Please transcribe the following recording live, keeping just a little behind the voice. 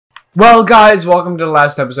Well, guys, welcome to the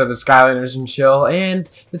last episode of Skylanders and Chill, and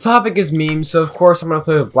the topic is memes, so of course I'm going to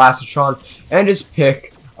play with Blastatron and just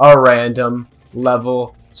pick a random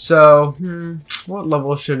level. So, what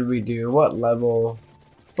level should we do? What level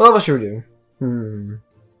should we do?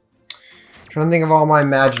 Trying to think of all my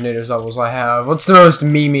Imaginators levels I have. What's the most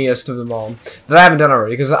memeiest of them all that I haven't done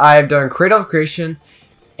already? Because I have done Cradle of Creation,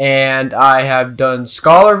 and I have done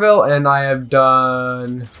Scholarville, and I have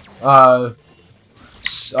done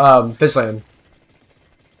Fizzland.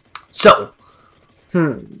 So,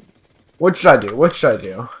 what should I do? What should I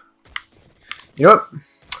do? You know what?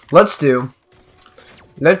 Let's do.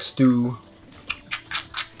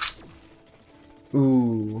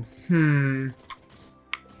 Ooh,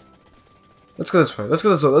 Let's go this way. Let's go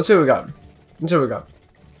this way. Let's see what we got. Let's see what we got.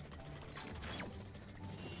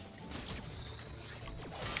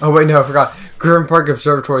 Oh wait, no, I forgot. Griffin Park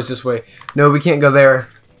Observatory is this way. No, we can't go there.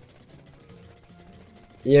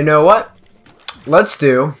 You know what? Let's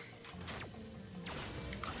do.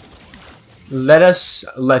 Let us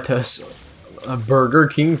a Burger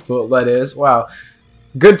King foot lettuce. Wow,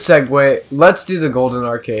 good segue. Let's do the Golden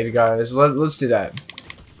Arcade, guys. Let's do that.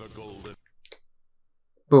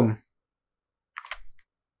 Boom.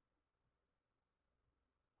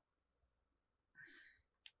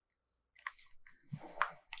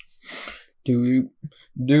 Do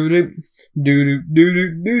do do do do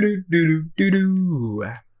do do do do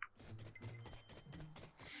do.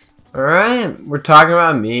 Alright, we're talking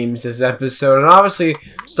about memes this episode, and obviously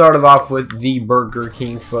started off with the Burger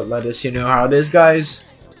King foot lettuce. You know how it is, guys.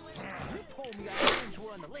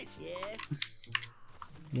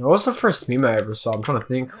 What was the first meme I ever saw? I'm trying to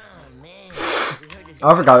think. Oh,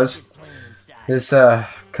 I forgot this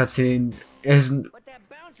cutscene is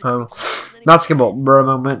not skippable, bro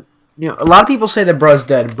moment. You know, a lot of people say that bruh's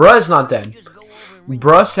dead. Bruh is not dead.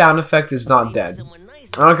 Bruh sound effect is not dead.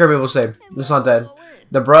 I don't care what people say. It's not dead.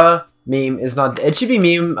 The bruh meme is not dead. It should be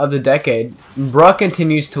meme of the decade. Bruh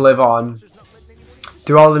continues to live on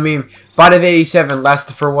through all the meme. Bite of 87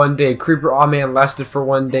 lasted for 1 day. Creeper Aw Man lasted for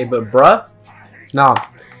 1 day. But bruh? Nah.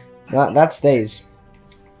 That stays.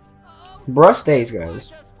 Bruh stays,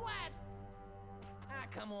 guys.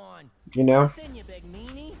 You know?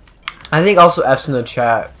 I think also F's in the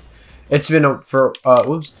chat. It's been here for a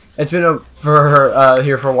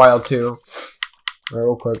while too. Alright,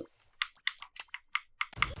 real quick.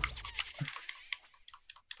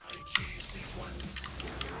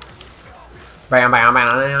 Bam, bam,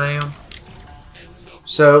 bam.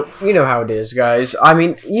 So you know how it is, guys. I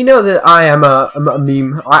mean, you know that I am a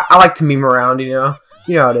meme. I like to meme around. You know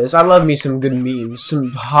how it is. I love me some good memes,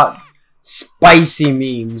 some hot, spicy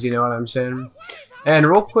memes. You know what I'm saying? And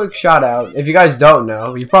real quick shout out, if you guys don't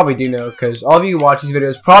know, you probably do know, because all of you who watch these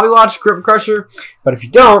videos probably watch Grip Crusher, but if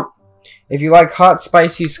you don't, if you like hot,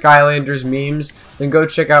 spicy Skylanders memes, then go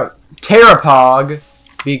check out Terrapog,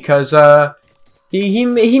 because he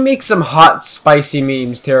makes some hot, spicy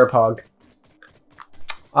memes, Terrapog.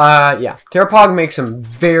 Yeah, Terrapog makes some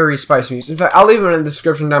very spicy memes. In fact, I'll leave it in the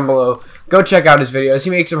description down below. Go check out his videos.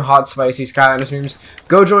 He makes some hot, spicy Skylanders memes.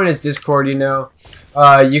 Go join his Discord, you know.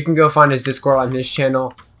 You can go find his Discord on his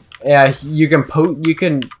channel. Yeah, you can put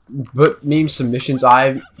meme submissions.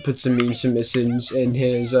 I put some meme submissions in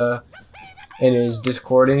his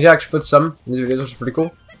Discord, and he actually put some in his videos, which is pretty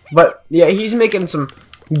cool. But yeah, he's making some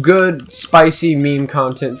good, spicy meme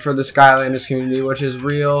content for the Skylanders community, which is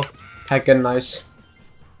real heckin' nice.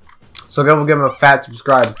 So go give him a fat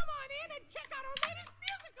subscribe.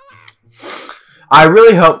 I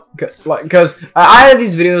really hope, because I edit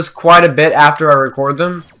these videos quite a bit after I record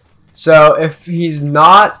them. So if he's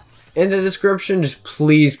not in the description, just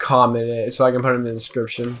please comment it so I can put him in the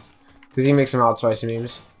description. Because he makes some hot spicy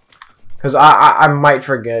memes. Because I might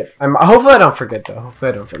forget. Hopefully I don't forget though.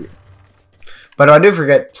 Hopefully I don't forget. But if I do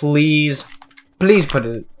forget, please put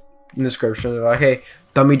it in the description. They're like, hey,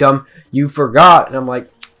 dummy dumb, you forgot. And I'm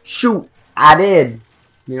like, shoot, I did.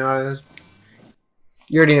 You know what it is?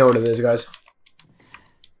 You already know what it is, guys.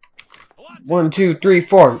 1, 2, 3,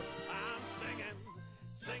 4.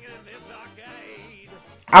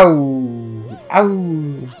 Ow!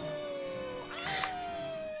 Ow!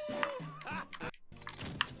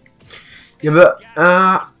 Yeah, but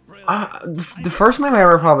the first meme I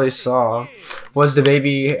ever probably saw was the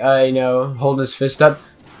baby, you know, holding his fist up.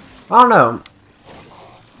 I don't know.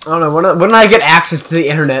 When I get access to the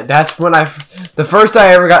internet, that's when the first day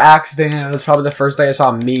I ever got access to the internet was probably the first day I saw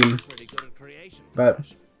a meme. But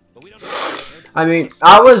I mean,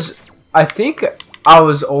 I think I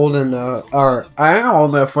was old enough, or I am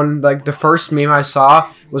old enough when like the first meme I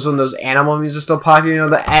saw was when those animal memes were still popular.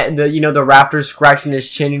 You know the raptor scratching his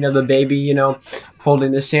chin. You know the baby. You know,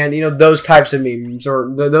 holding the sand. You know, those types of memes,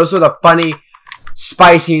 or those are the funny,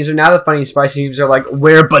 spicy memes. Or now the funny, spicy memes are like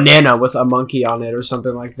 "Wear banana" with a monkey on it, or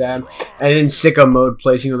something like that. And in sicko mode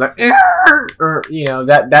plays, you know, like, or you know,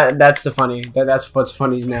 that's the funny. That's what's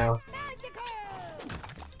funny now.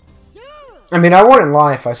 I mean, I wouldn't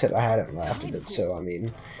lie if I said I hadn't laughed at it. So I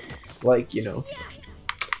mean, like, you know,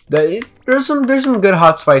 there's some good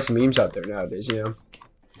hot spicy memes out there nowadays. You know,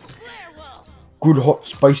 good hot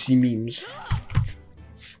spicy memes.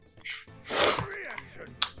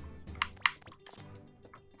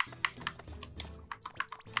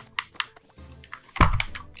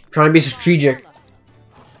 Trying to be strategic.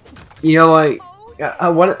 You know, like,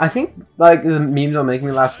 I think like the memes that make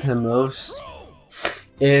me laugh the most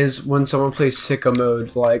is when someone plays sicko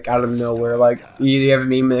mode, like, out of nowhere. Like, you have a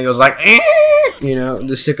meme and it goes like, you know,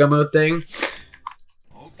 the sicko mode thing.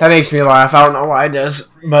 That makes me laugh. I don't know why it does,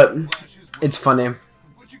 but it's funny.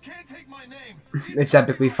 It's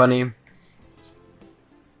epically funny.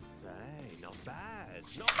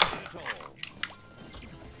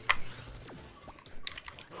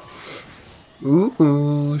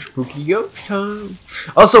 Ooh, spooky ghost time.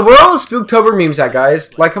 Also, where are all the Spooktober memes at,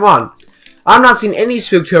 guys? Like, come on. I'm not seeing any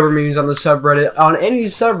Spooktober memes on the subreddit, on any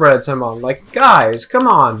subreddits I'm on. Like, guys, come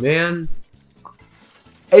on, man.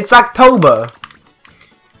 It's October.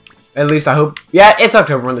 At least I hope. Yeah, it's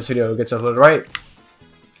October when this video gets uploaded, right?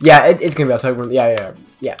 Yeah, it's gonna be October. Yeah,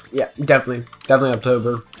 definitely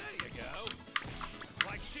October.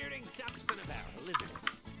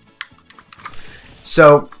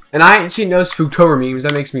 So, and I ain't seen no Spooktober memes.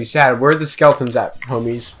 That makes me sad. Where are the skeletons at,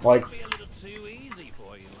 homies? Like,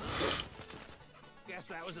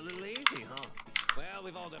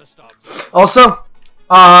 also,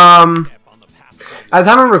 at the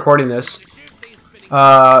time I'm recording this,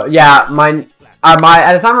 yeah, at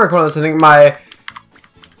the time I'm recording this, I think my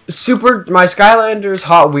Skylanders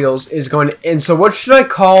Hot Wheels is going in. So what should I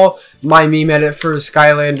call my meme edit for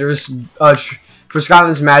Skylanders, for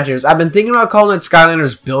Skylanders Imagineers? I've been thinking about calling it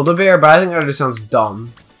Skylanders Build-A-Bear, but I think that just sounds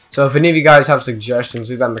dumb. So if any of you guys have suggestions,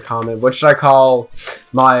 leave that in the comment. What should I call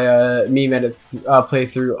my meme edit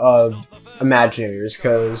playthrough of Imagineers?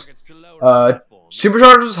 Because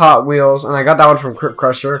Superchargers Hot Wheels, and I got that one from Crit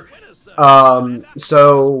Crusher.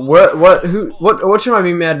 So what should my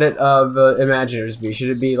meme edit of Imagineers be? Should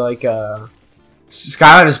it be like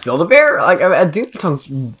Skylanders Build-A-Bear? Like, I think that sounds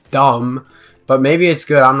dumb, but maybe it's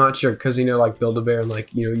good. I'm not sure, because, you know, like Build-A-Bear and,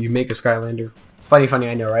 like, you know, you make a Skylander. Funny,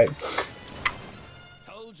 I know, right?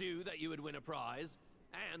 Told you that you would win a prize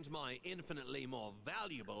and my infinitely more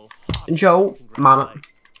valuable Joe Mama.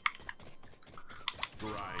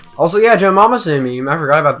 Also, yeah, Joe Mama's a meme. I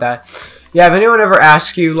forgot about that. Yeah, if anyone ever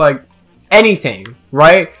asks you, like, anything,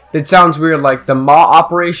 right, that sounds weird, like the Ma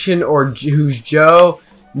operation or who's Joe,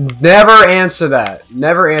 never answer that.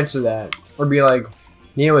 Never answer that. Or be like,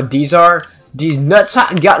 you know what D's are? D's nuts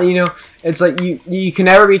got, you know, it's like you can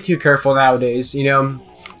never be too careful nowadays, you know.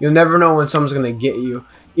 You'll never know when someone's gonna get you.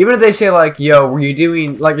 Even if they say like, yo, were you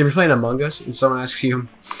doing, like, if you're playing Among Us and someone asks you,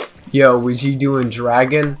 yo, was you doing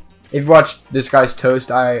Dragon? If you watched this guy's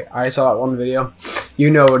toast, I saw that one video. You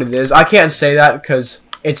know what it is. I can't say that because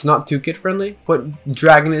it's not too kid friendly what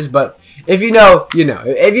Dragon is, but if you know, you know.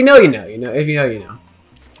 If you know, you know. You know, if you know, you know.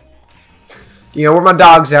 You know where my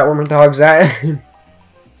dog's at. Where my dog's at.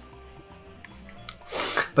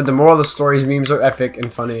 But the moral of the story is memes are epic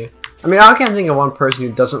and funny. I mean, I can't think of one person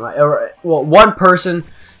who doesn't like, or, well, one person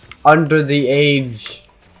under the age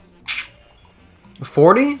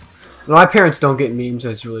 40. My parents don't get memes.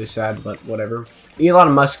 It's really sad, but whatever.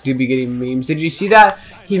 Elon Musk do be getting memes. Did you see that?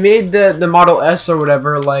 He made the Model S or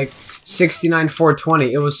whatever like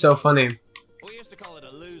 69,420. It was so funny. We used to call it a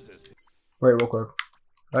losers. Wait, real quick.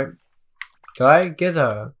 Right? Did I get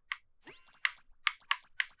a?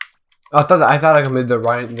 I thought I could make the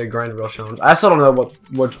grind rail challenge. I still don't know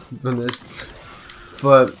what one is.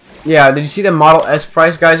 But yeah, did you see the Model S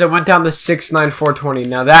price, guys? It went down to 69,420.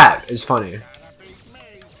 Now that is funny.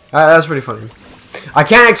 That's pretty funny. I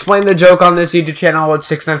can't explain the joke on this YouTube channel what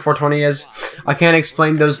 69,420 is. I can't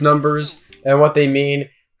explain those numbers and what they mean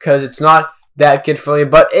because it's not that kid friendly.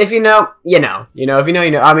 But if you know, you know. You know, if you know,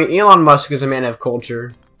 you know. I mean, Elon Musk is a man of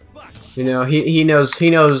culture. You know, he knows.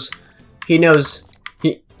 You know, he knows.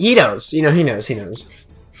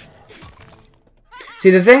 See,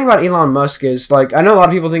 the thing about Elon Musk is, like, I know a lot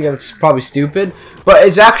of people think it's probably stupid, but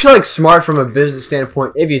it's actually, like, smart from a business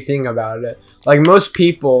standpoint if you think about it. Like, most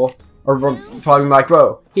people are probably like,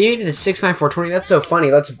 bro, he needed the 69,420, that's so funny,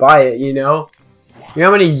 let's buy it, you know? You know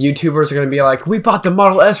how many YouTubers are going to be like, we bought the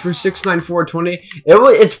Model S for 69,420?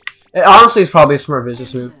 It honestly is probably a smart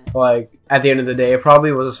business move. Like, at the end of the day, it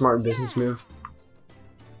probably was a smart business move.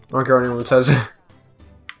 don't care what anyone says.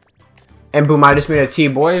 And boom, I just made a tea,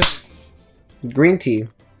 boys. Green tea.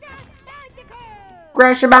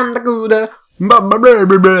 Crash a bandicoot. Mamma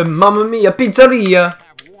mia, pizzeria.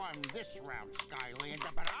 Have won this round,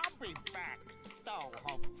 Skylander, but I'll be back. Oh,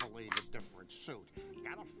 hopefully the different suit.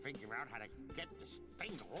 Gotta figure out how to get this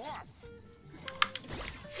thing off.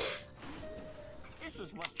 This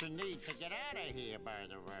is what you need to get out of here, by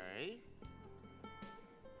the way.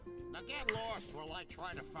 Now get lost while I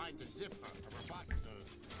try to find the zipper or a button or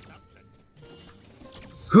something.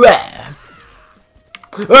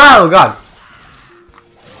 Oh god.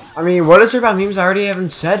 I mean, what is there about memes I already haven't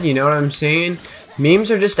said? You know what I'm saying?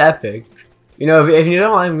 Memes are just epic. You know, if you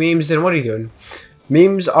don't like memes, then what are you doing?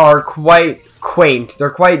 Memes are quite quaint. They're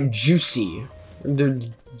quite juicy. They're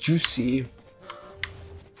juicy.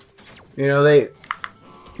 You know,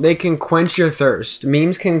 they can quench your thirst.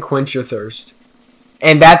 Memes can quench your thirst.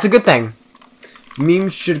 And that's a good thing.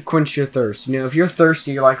 Memes should quench your thirst. You know, if you're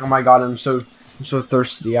thirsty, you're like, oh my god, I'm so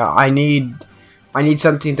thirsty. I need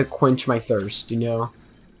something to quench my thirst, you know?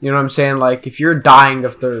 You know what I'm saying? Like, if you're dying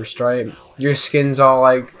of thirst, right? Your skin's all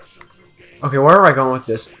like... Okay, where am I going with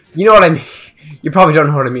this? You know what I mean? You probably don't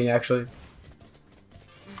know what I mean, actually.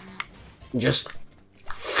 Just...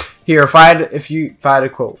 Here, if I had a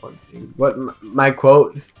quote, my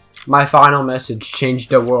quote, my final message changed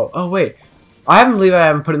the world. Oh, wait. I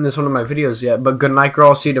haven't put in this one of my videos yet, but good night, girl,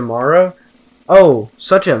 I'll see you tomorrow. Oh,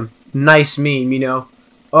 such a nice meme, you know?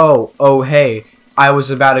 Oh, hey, I was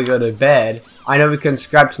about to go to bed. I know we couldn't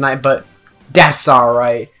subscribe tonight, but that's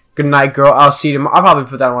alright. Good night, girl. I'll see you tomorrow. I'll probably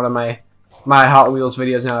put that in one of my Hot Wheels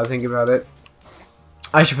videos now that I think about it.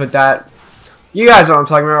 I should put that. You guys know what I'm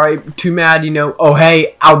talking about, right? Too mad, you know. Oh,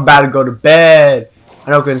 hey, I'm about to go to bed.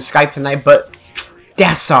 I know we couldn't Skype tonight, but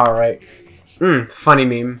that's alright. Funny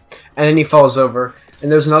meme. And then he falls over.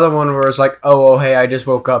 And there's another one where it's like, oh, hey, I just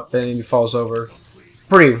woke up. And he falls over.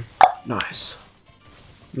 Pretty nice.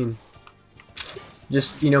 I mean,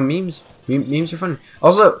 just, you know, memes. Memes are fun.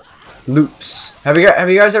 Also, loops. Have you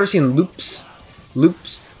guys ever seen loops?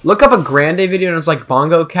 Loops. Look up a Grande video and it's like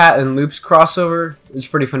Bongo Cat and Loops crossover. It's a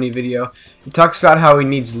pretty funny video. It talks about how he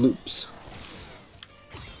needs loops.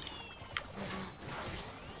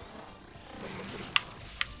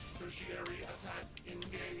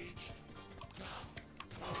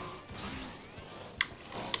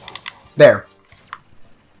 There.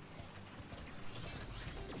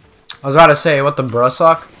 I was about to say, what the bruh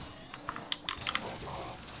suck?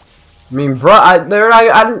 I mean, bruh,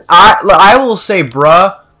 I will say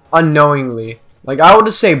bruh unknowingly. Like, I will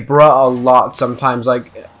just say bruh a lot sometimes.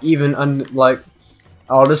 Like, even,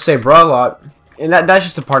 I'll just say bruh a lot. And that's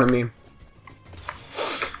just a part of me.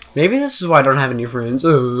 Maybe this is why I don't have any friends.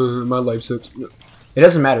 My life sucks. It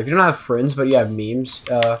doesn't matter. If you don't have friends, but you have memes,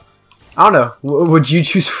 I don't know. Would you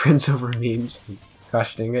choose friends over memes?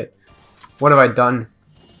 Gosh dang it. What have I done?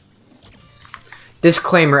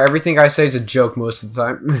 Disclaimer, everything I say is a joke most of the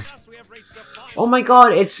time. Oh my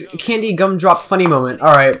god, it's Candy Gumdrop funny moment.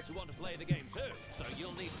 Alright.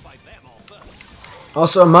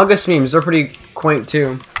 Also, Among Us memes, they're pretty quaint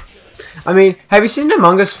too. I mean, have you seen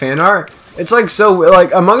Among Us fan art? It's like so,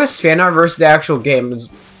 like, Among Us fan art versus the actual game is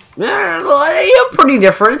pretty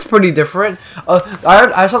different. It's pretty different.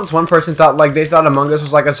 I saw this one person they thought Among Us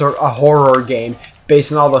was like a horror game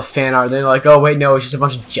based on all the fan art. They're like, oh wait, no, it's just a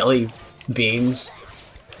bunch of jelly beans.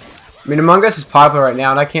 I mean, Among Us is popular right now,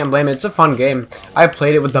 and I can't blame it. It's a fun game. I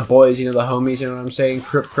played it with the boys, you know, the homies, you know what I'm saying?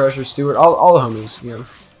 Crypt Crusher, Stewart, all the homies, you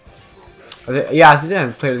know. Yeah, I think I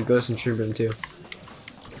played with Ghost and Trooper too.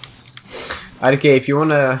 Okay, if you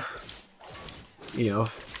wanna, you know,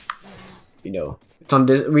 it's on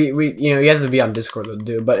you know, you have to be on Discord to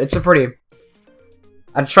do, but it's a pretty.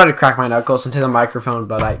 I tried to crack my knuckles into the microphone,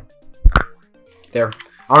 but there.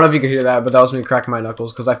 I don't know if you could hear that, but that was me cracking my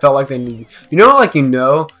knuckles because I felt like they needed. You know, like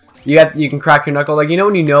you can crack your knuckle, like you know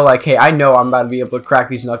when you know, like, hey, I know I'm about to be able to crack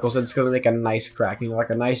these knuckles. It's gonna make a nice crack, you know,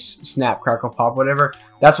 like a nice snap, crackle, pop, whatever.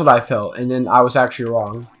 That's what I felt, and then I was actually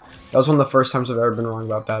wrong. That was one of the first times I've ever been wrong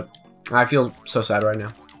about that. And I feel so sad right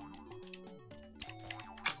now.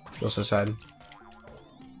 I feel so sad.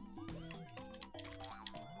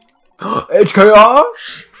 It's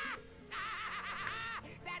chaos.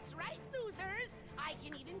 That's right, losers. I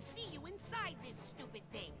can even see you inside this stupid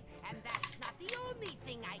thing, and that's not the only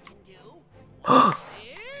thing I can do.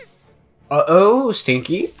 This? Uh-oh,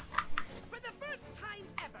 Stinky. For the first time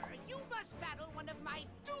ever, you must battle one of my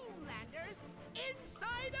Doomlanders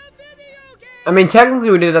inside a video game. I mean, technically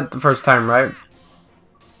we did that the first time, right?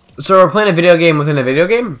 So we're playing a video game within a video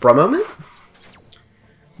game? Bruh moment?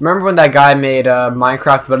 Remember when that guy made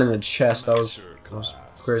Minecraft but in the chest? That was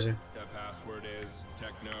crazy. The password is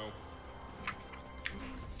techno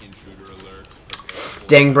Intruder alert. Prepare for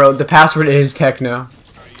Dang, bro, the password is techno. Ooh, a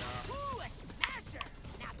smasher!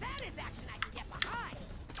 Now that is action I can get behind.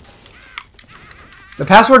 The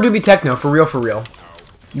password do be techno, for real, for real.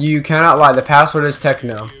 You cannot lie, the password is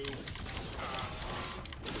techno.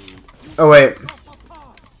 Oh, wait.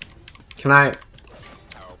 Can I... Say,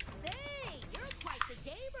 you're quite the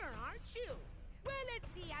gamer, aren't you? Well,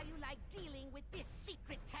 let's see how you like dealing with this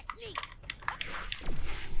secret technique.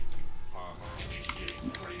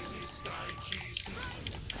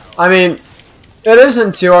 I mean, it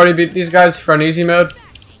isn't to already beat these guys for an easy mode.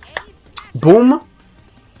 Boom!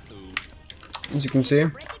 As you can see.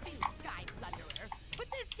 Break it to you, Sky Plunderer, but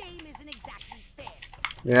this game isn't exactly fair.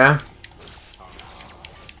 Yeah.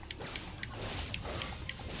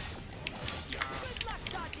 Good luck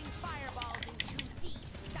dodging fireballs in 2D,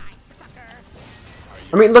 Sky Sucker.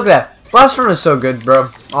 I mean, look at that. Blastertron is so good,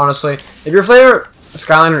 bro. Honestly. If your favorite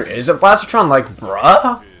Skylander is a Blastertron, like,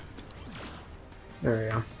 bruh. There we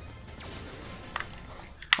go.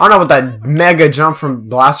 I don't know what that mega jump from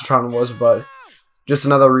Blastertron was, but just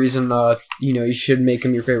another reason, you know, you should make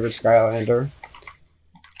him your favorite Skylander.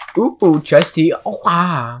 Ooh, chesty. Oh,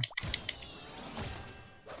 wow.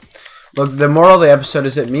 Look, the moral of the episode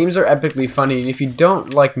is that memes are epically funny, and if you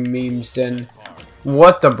don't like memes, then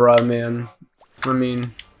what the bruh, man. I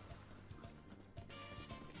mean,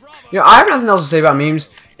 you know, I have nothing else to say about memes,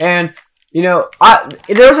 and you know,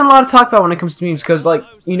 there isn't a lot of talk about when it comes to memes, because like,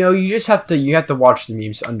 you know, you have to watch the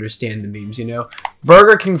memes to understand the memes. You know,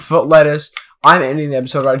 Burger King foot lettuce. I'm ending the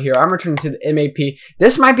episode right here. I'm returning to the MAP.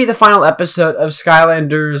 This might be the final episode of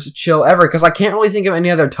Skylanders Chill ever, because I can't really think of any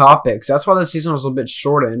other topics. That's why the season was a little bit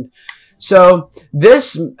shortened. So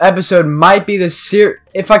this episode might be the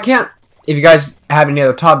if you guys have any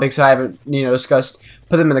other topics I haven't, you know, discussed,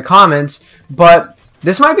 put them in the comments. But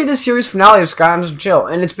this might be the series finale of Skylanders Chill,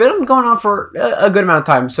 and it's been going on for a good amount of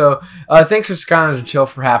time. So thanks for Skylanders Chill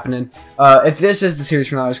for happening. If this is the series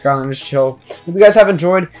finale of Skylanders Chill, hope you guys have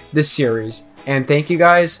enjoyed this series, and thank you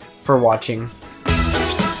guys for watching.